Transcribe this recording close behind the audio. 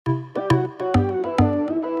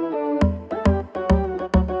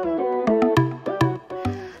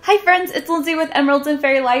Hi friends, it's Lindsay with Emeralds and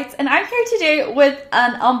Fairy Lights, and I'm here today with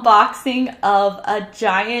an unboxing of a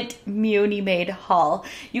giant Munimade haul.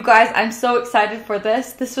 You guys, I'm so excited for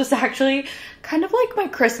this. This was actually kind of like my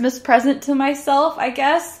Christmas present to myself, I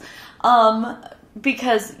guess,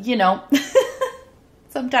 because, you know,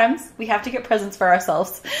 sometimes we have to get presents for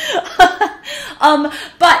ourselves.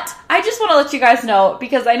 But I just want to let you guys know,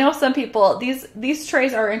 because I know some people, these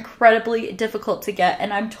trays are incredibly difficult to get,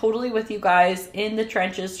 and I'm totally with you guys in the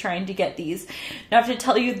trenches trying to get these. Now I have to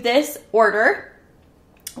tell you, this order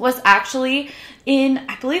was actually in,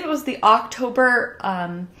 I believe it was the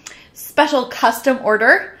October special custom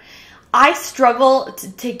order. I struggle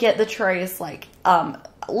to get the trays, like,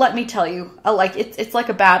 let me tell you, like it's like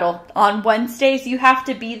a battle. On Wednesdays, you have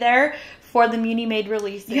to be there for the Munimade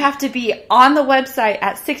release. You have to be on the website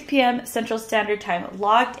at 6 p.m. Central Standard Time,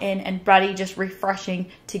 logged in and ready, just refreshing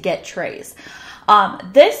to get trays.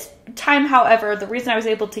 This time, however, the reason I was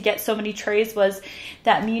able to get so many trays was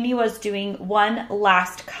that Muni was doing one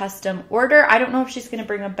last custom order. I don't know if she's going to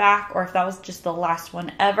bring them back or if that was just the last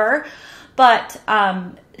one ever. But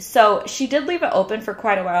so she did leave it open for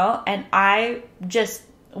quite a while, and I just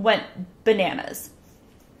went bananas.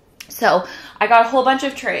 So I got a whole bunch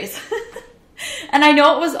of trays. And I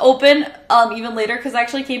know it was open even later because I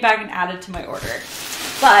actually came back and added to my order.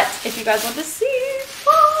 But if you guys want to see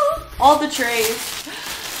all the trays.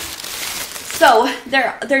 So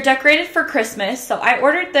they're decorated for Christmas. So I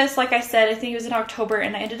ordered this, like I said, I think it was in October,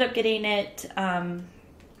 and I ended up getting it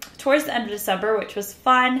towards the end of December, which was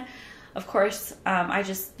fun. Of course, I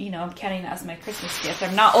just, you know, I'm counting it as my Christmas gift.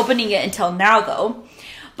 I'm not opening it until now, though.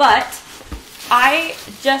 But I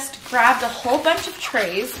just grabbed a whole bunch of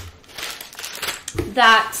trays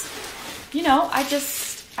that, you know, I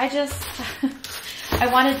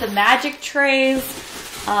wanted the magic trays.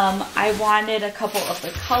 I wanted a couple of the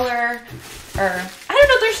color, or I don't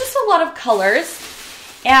know, there's just a lot of colors.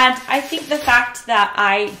 And I think the fact that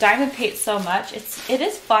I diamond paint so much, it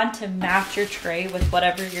is fun to match your tray with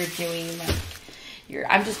whatever you're doing. Like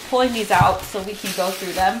I'm just pulling these out so we can go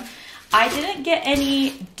through them. I didn't get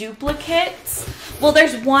any duplicates. Well,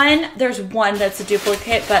 there's one that's a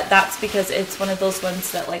duplicate, but that's because it's one of those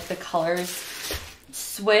ones that like the colors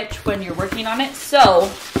switch when you're working on it.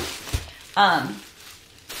 So,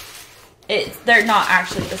 they're not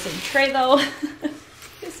actually the same tray though.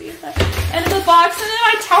 See that end of the box, and then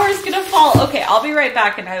my tower is gonna fall. Okay, I'll be right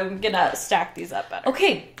back, and I'm gonna stack these up better.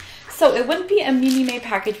 Okay, so it wouldn't be a Munimade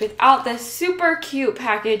package without this super cute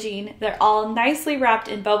packaging. They're all nicely wrapped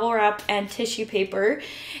in bubble wrap and tissue paper,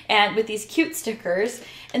 and with these cute stickers.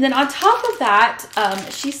 And then on top of that,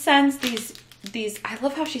 she sends these. I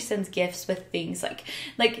love how she sends gifts with things like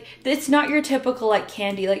it's not your typical like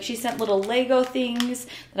candy. Like she sent little Lego things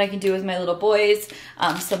that I can do with my little boys,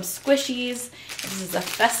 some squishies. This is a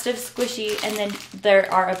festive squishy, and then there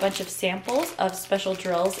are a bunch of samples of special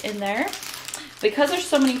drills in there. Because there's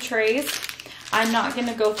so many trays, I'm not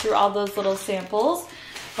gonna go through all those little samples,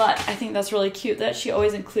 but I think that's really cute that she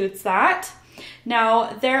always includes that.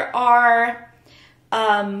 Now there are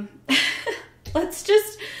let's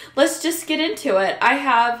just get into it. I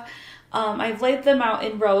have, I've laid them out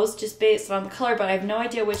in rows just based on the color, but I have no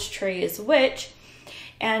idea which tray is which.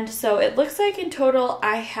 And so it looks like in total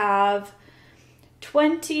I have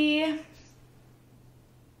 20, let's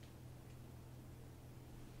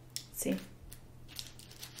see.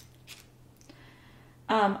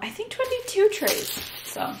 I think 22 trays,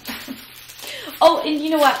 so. Oh, and you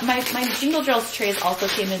know what? My Jingle Drills trays also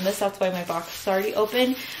came in this. That's why my box is already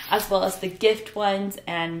open, as well as the gift ones.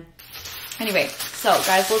 And anyway, so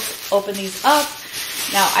guys, let's open these up.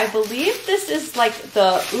 Now, I believe this is like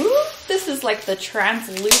this is like the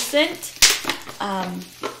translucent.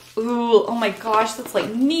 Oh my gosh, that's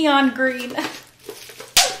like neon green.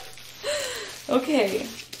 Okay.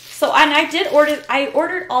 So, and I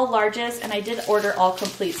ordered all larges, and I did order all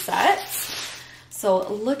complete sets. So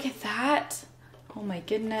look at that. Oh my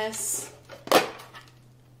goodness.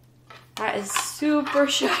 That is super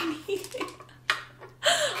shiny.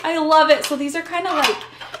 I love it. So these are kind of like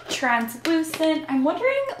translucent. I'm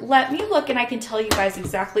wondering, let me look and I can tell you guys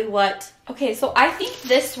exactly what. Okay, so I think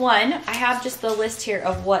this one, I have just the list here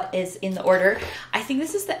of what is in the order. I think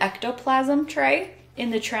this is the ectoplasm tray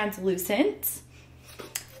in the translucent.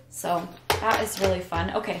 So that is really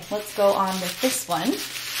fun. Okay, let's go on with this one.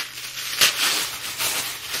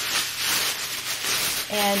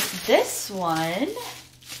 And this one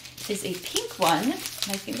is a pink one, and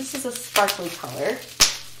I think this is a sparkly color.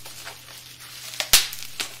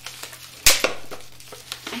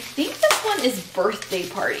 I think this one is Birthday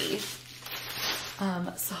Party.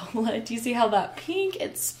 So do you see how that pink,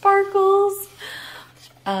 it sparkles?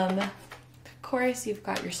 Of course, you've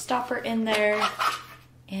got your stopper in there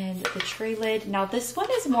and the tray lid. Now this one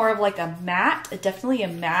is more of like a matte, definitely a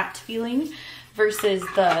matte feeling versus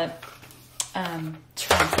the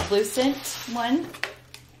translucent one.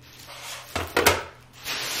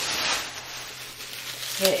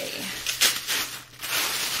 Okay.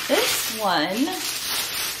 This one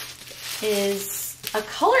is a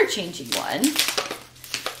color changing one.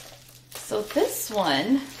 So this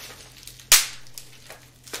one,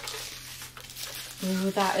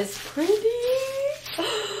 ooh, that is pretty.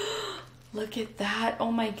 Look at that.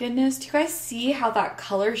 Oh my goodness. Do you guys see how that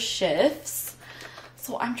color shifts?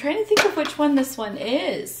 So I'm trying to think of which one this one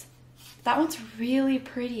is. That one's really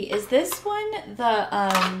pretty. Is this one the,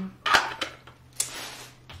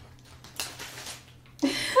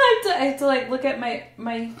 I have to like look at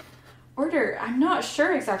my order. I'm not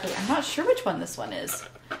sure exactly. I'm not sure which one this one is,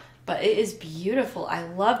 but it is beautiful. I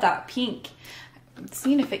love that pink. I'm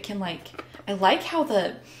seeing if it can like, I like how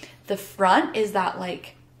the front is that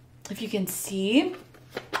like, if you can see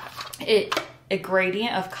it, a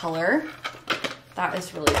gradient of color. That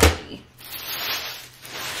is really pretty.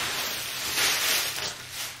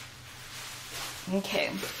 Okay,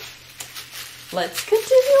 let's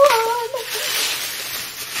continue on.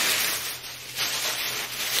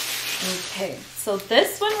 Okay, so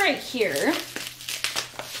this one right here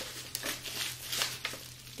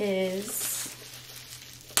is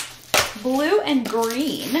blue and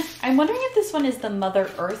green. I'm wondering if this one is the Mother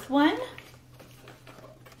Earth one.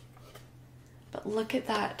 But look at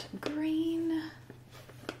that green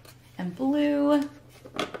and blue.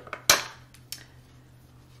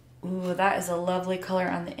 Ooh, that is a lovely color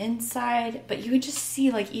on the inside. But you can just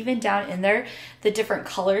see like even down in there, the different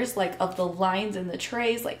colors like of the lines in the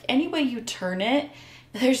trays. Like any way you turn it,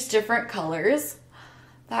 there's different colors.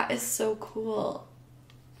 That is so cool.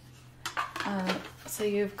 So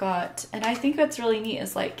you've got, and I think what's really neat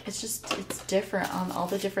is like, it's different on all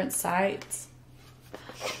the different sides.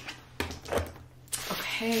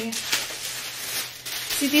 Okay.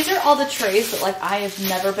 See, these are all the trays that like I have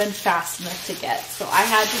never been fast enough to get. So I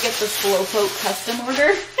had to get the Slowpoke custom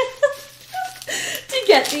order to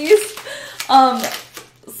get these.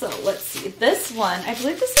 So let's see, this one, I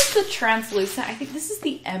believe this is the translucent. I think this is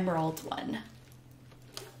the emerald one.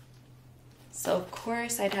 So of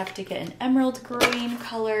course I'd have to get an emerald green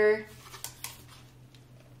color.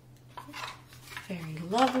 Very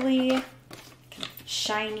lovely, kind of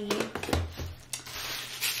shiny.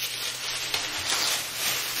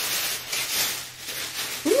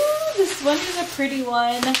 Ooh, this one is a pretty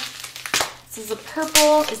one. This is a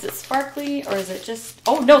purple. Is it sparkly or is it just,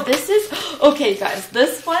 oh no, this is, okay guys,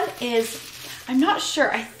 this one is, I'm not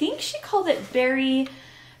sure. I think she called it Berry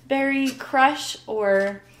Crush,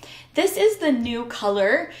 or this is the new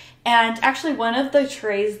color. And actually one of the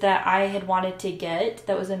trays that I had wanted to get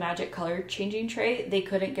that was a magic color changing tray, they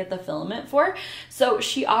couldn't get the filament for. So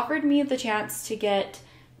she offered me the chance to get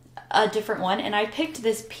a different one, and I picked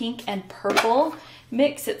this pink and purple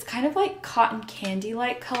mix. It's kind of like cotton candy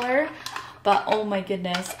like color, but oh my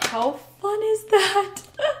goodness, how fun is that?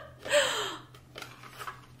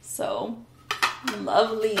 So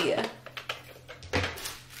lovely.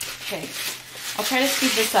 Okay, I'll try to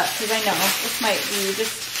speed this up because I know this might be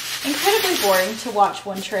just incredibly boring to watch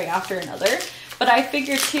one tray after another, but I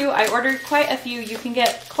figured too, I ordered quite a few. You can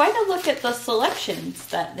get quite a look at the selections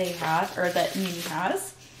that they have, or that Muni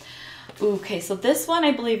has. Okay, so this one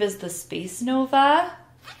I believe is the Space Nova.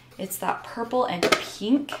 It's that purple and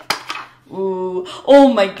pink. Ooh,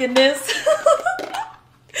 oh my goodness.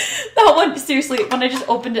 That one, seriously, when I just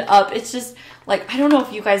opened it up, it's just like, I don't know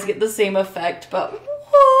if you guys get the same effect, but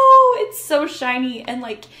whoa, it's so shiny. And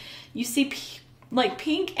like, you see like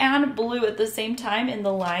pink and blue at the same time in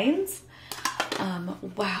the lines.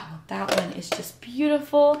 Wow, that one is just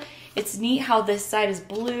beautiful. It's neat how this side is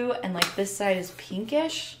blue and like this side is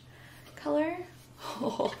pinkish color.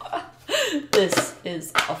 Oh, this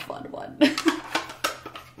is a fun one.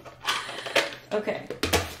 Okay.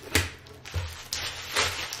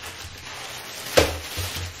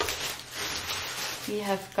 We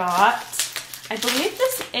have got, I believe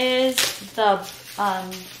this is the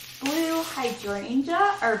blue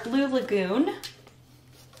hydrangea or blue lagoon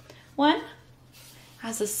one.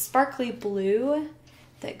 Has a sparkly blue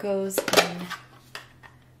that goes in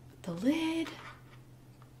the lid.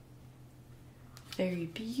 Very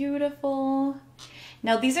beautiful.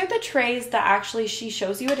 Now these are the trays that actually she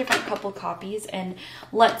shows you a different couple copies and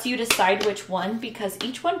lets you decide which one, because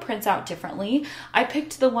each one prints out differently. I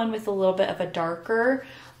picked the one with a little bit of a darker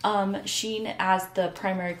sheen as the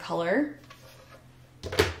primary color.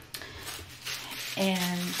 And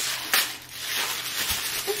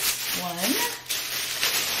one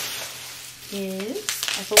is,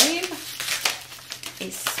 I believe, a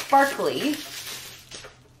sparkly.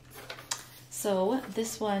 So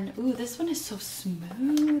this one, ooh, this one is so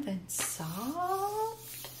smooth and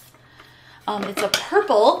soft. It's a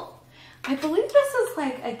purple. I believe this is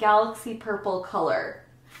like a galaxy purple color.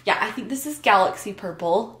 Yeah, I think this is galaxy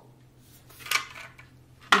purple.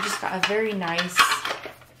 We just got a very nice,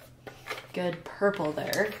 good purple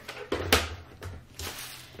there.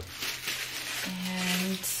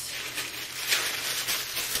 And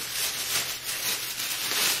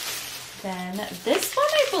then this one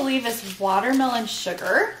I believe is watermelon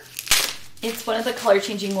sugar. It's one of the color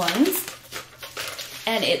changing ones.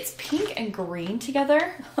 And it's pink and green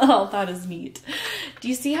together. Oh, that is neat. Do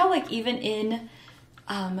you see how like even in,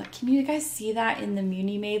 can you guys see that in the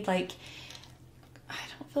Munimade? Like, I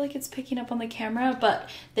don't feel like it's picking up on the camera, but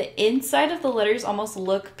the inside of the letters almost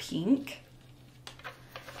look pink.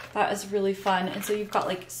 That is really fun. And so you've got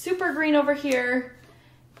like super green over here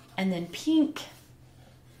and then pink.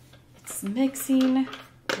 It's mixing. A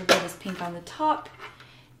little bit of pink on the top.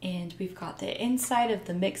 And we've got the inside of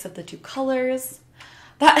the mix of the two colors.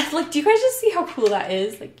 That, like, do you guys just see how cool that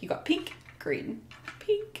is? Like, you got pink, green,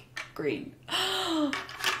 pink, green. Oh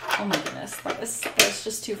my goodness, that is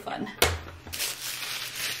just too fun.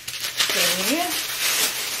 Okay.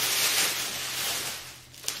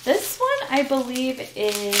 This one, I believe,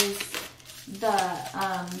 is the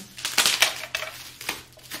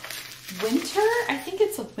winter. I think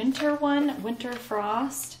it's a winter one, Winter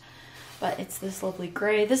Frost. But it's this lovely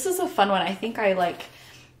gray. This is a fun one. I think I like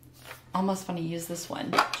almost want to use this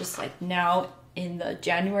one just like now in the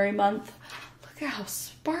January month. Look at how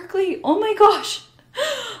sparkly. Oh my gosh.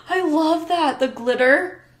 I love that. The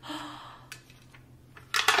glitter.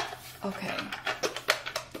 Okay.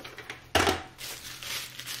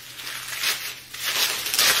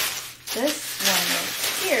 This one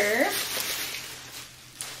right here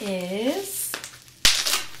is,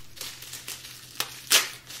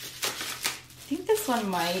 I think this one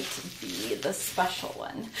might be the special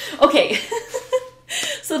one. Okay,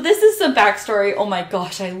 so this is some backstory. Oh my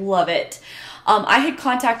gosh, I love it. I had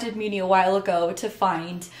contacted Muni a while ago to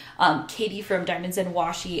find Katie from Diamonds and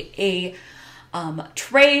Washi a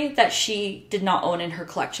tray that she did not own in her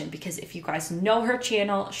collection, because if you guys know her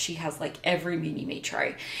channel, she has like every Munimade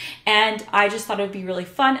tray. And I just thought it would be really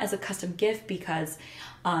fun as a custom gift because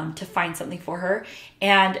to find something for her.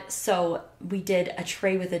 And so we did a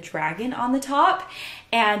tray with a dragon on the top,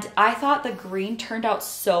 and I thought the green turned out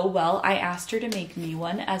so well. I asked her to make me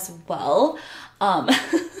one as well.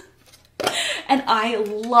 And I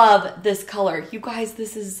love this color. You guys,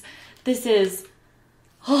 this is,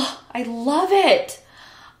 oh, I love it.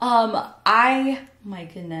 My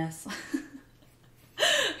goodness.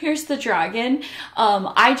 Here's the dragon.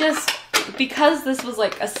 Because this was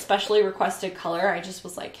like a specially requested color, I just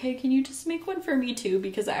was like, hey, can you just make one for me too?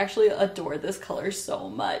 Because I actually adore this color so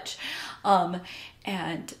much.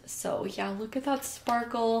 And so yeah, look at that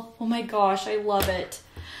sparkle. Oh my gosh, I love it.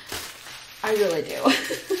 I really do.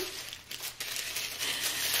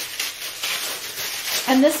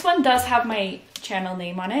 And this one does have my channel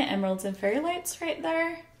name on it, Emeralds and Fairy Lights, right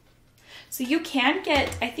there. So you can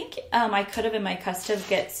get, I think I could have in my custom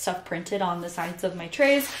get stuff printed on the sides of my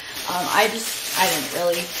trays. I didn't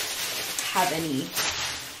really have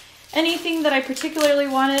anything that I particularly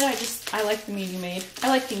wanted. I like the Munimade. I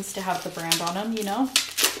like things to have the brand on them, you know?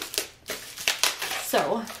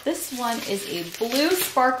 So this one is a blue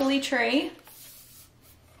sparkly tray.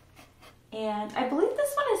 And I believe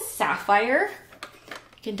this one is Sapphire.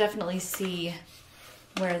 You can definitely see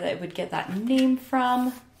where they would get that name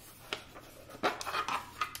from.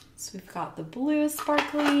 So we've got the blue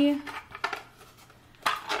sparkly.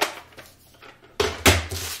 I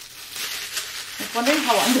was wondering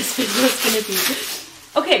how long this video is going to be.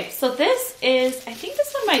 Okay, so this is, I think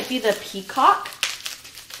this one might be the Peacock.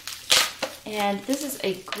 And this is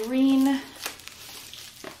a green.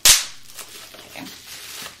 Okay.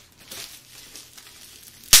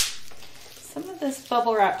 Some of this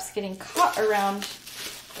bubble wrap's getting caught around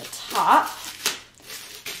the top.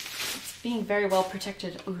 Being very well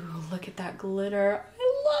protected. Ooh, look at that glitter.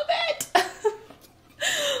 I love it.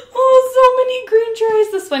 Oh, so many green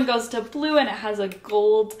trays. This one goes to blue and it has a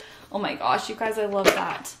gold. Oh my gosh, you guys, I love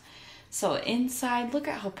that. So inside, look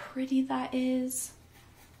at how pretty that is.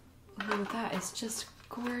 Oh, that is just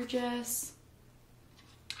gorgeous.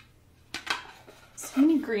 So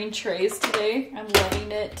many green trays today. I'm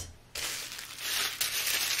loving it.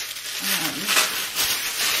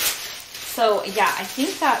 So yeah, I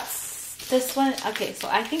think that's this one. Okay, so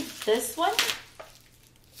I think this one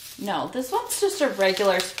No, this one's just a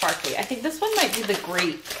regular sparkly. I think this one might be the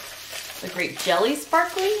grape jelly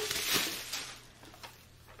sparkly.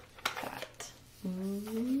 That.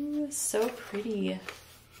 Ooh, so pretty.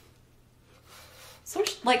 So,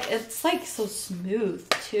 like, it's like so smooth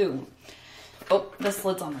too. Oh, this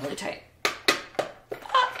lid's on really tight.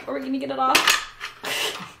 Ah, are we gonna get it off?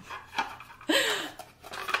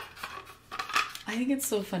 I think it's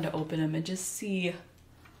so fun to open them and just see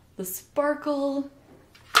the sparkle.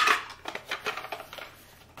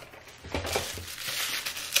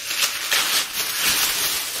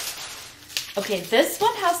 Okay, this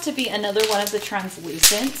one has to be another one of the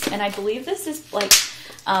translucents, and I believe this is like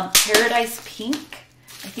Paradise Pink.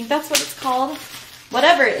 I think that's what it's called.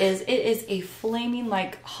 Whatever it is a flaming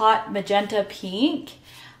like hot magenta pink.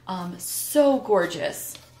 So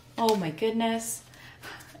gorgeous. Oh my goodness.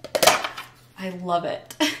 I love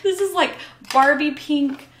it. This is like Barbie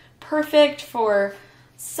pink, perfect for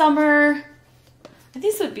summer.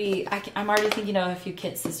 This would be, I'm already thinking of a few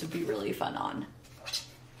kits this would be really fun on.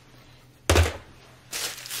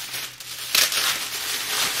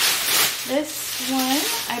 This one,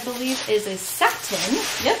 I believe, is a satin.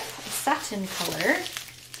 Yep, a satin color.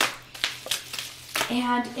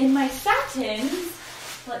 And in my satins,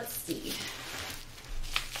 let's see.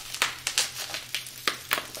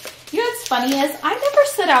 You know what's funny is I never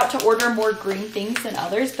set out to order more green things than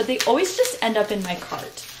others, but they always just end up in my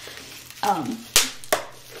cart. Okay.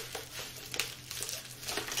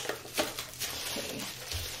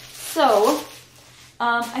 So,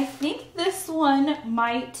 I think this one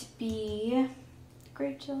might be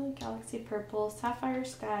Grape Jelly, Galaxy Purple, Sapphire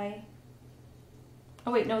Sky.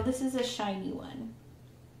 Oh wait, no, this is a shiny one.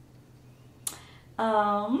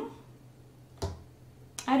 I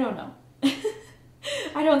don't know.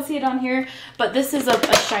 I don't see it on here, but this is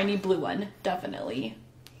a shiny blue one, definitely.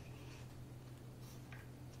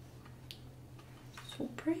 So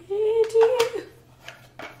pretty.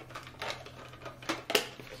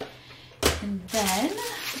 And then,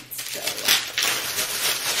 let's go.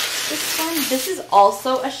 This one, this is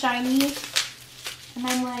also a shiny. And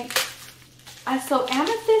I'm like, so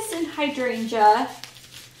Amethyst and Hydrangea.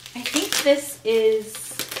 I think this is,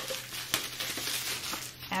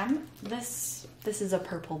 this is a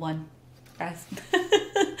purple one, guys.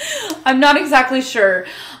 I'm not exactly sure,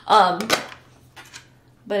 but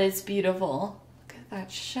it's beautiful. Look at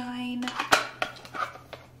that shine.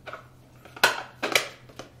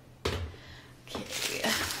 Okay.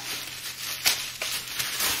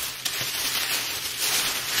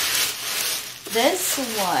 This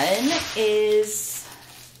one is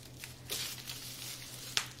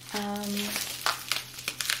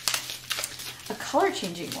a color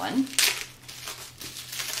changing one.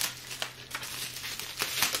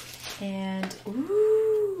 And,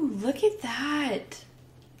 ooh, look at that.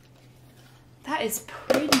 That is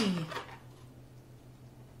pretty.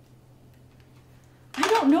 I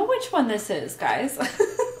don't know which one this is, guys.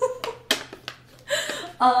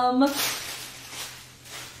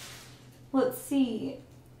 Let's see.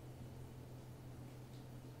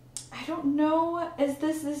 I don't know.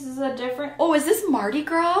 This is a different, oh, is this Mardi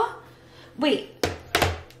Gras? Wait.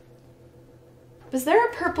 Was there a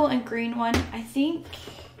purple and green one? I think,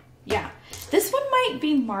 yeah. This one might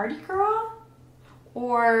be Mardi Gras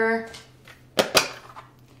or,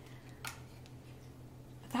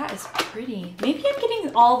 that is pretty. Maybe I'm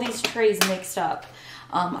getting all these trays mixed up.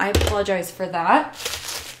 I apologize for that.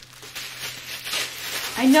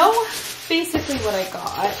 I know basically what I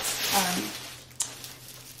got.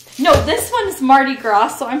 No, this one is Mardi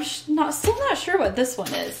Gras, so I'm still not sure what this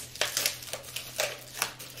one is.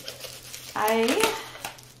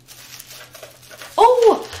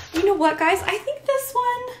 Oh, you know what, guys? I think this one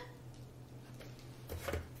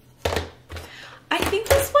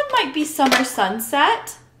might be Summer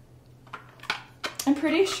Sunset. I'm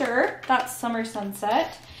pretty sure that's Summer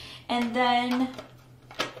Sunset. And then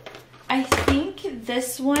I think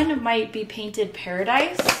this one might be Painted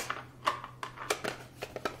Paradise.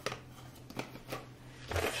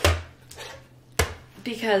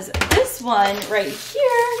 Because this one right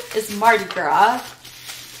here is Mardi Gras,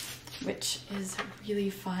 which is really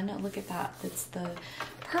fun. Look at that. It's the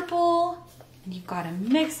purple, and you've got a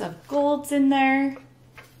mix of golds in there.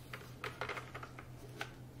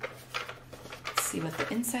 Let's see what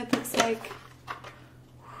the inside looks like.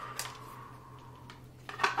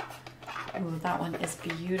 Ooh, that one is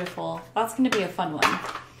beautiful. That's going to be a fun one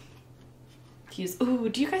to use. Ooh,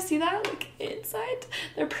 do you guys see that? Look inside.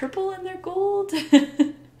 They're purple and they're gold.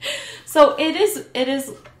 So it is,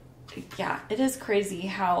 yeah, it is crazy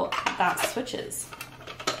how that switches.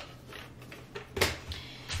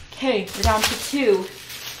 Okay, we're down to 2.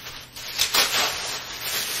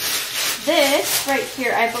 this right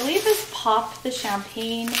here, I believe is Pop the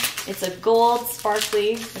Champagne. It's a gold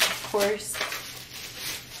sparkly, which of course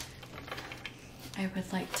I would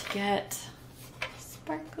like to get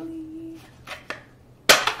sparkly.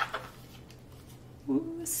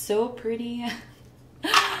 Ooh, so pretty.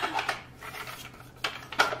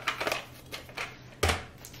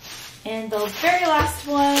 And the very last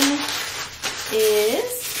one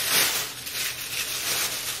is,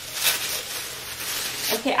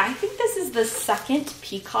 okay, I think this is the second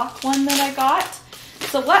peacock one that I got.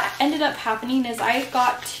 So what ended up happening is I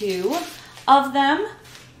got 2 of them.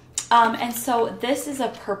 And so this is a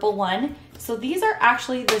purple one. So these are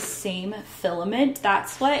actually the same filament.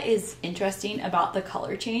 That's what is interesting about the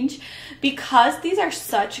color change. Because these are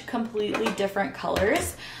such completely different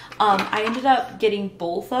colors, I ended up getting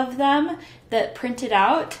both of them that printed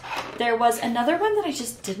out. There was another one that I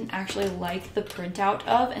just didn't actually like the printout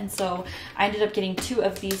of, and so I ended up getting 2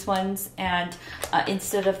 of these ones and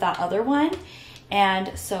instead of that other one.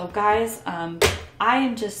 And so guys, I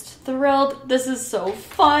am just thrilled. This is so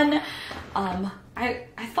fun. I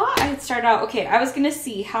thought I'd start out, okay, I was gonna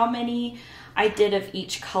see how many I did of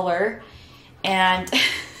each color, and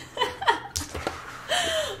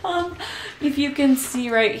if you can see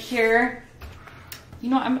right here, you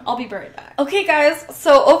know, I'll be right back. Okay guys,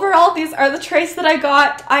 so overall these are the trays that I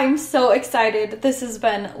got. I'm so excited. This has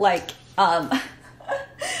been like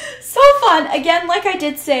so fun. Again, like I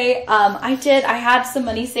did say, I had some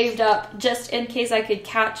money saved up just in case I could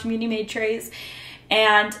catch Munimade trays.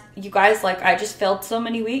 And you guys, like, I just failed so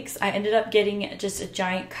many weeks. I ended up getting just a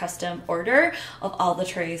giant custom order of all the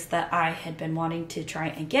trays that I had been wanting to try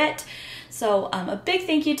and get. So a big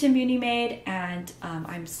thank you to Munimade, and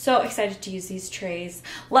I'm so excited to use these trays.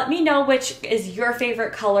 Let me know which is your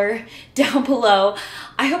favorite color down below.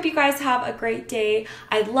 I hope you guys have a great day.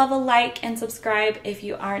 I'd love a like and subscribe if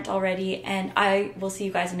you aren't already, and I will see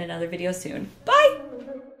you guys in another video soon. Bye!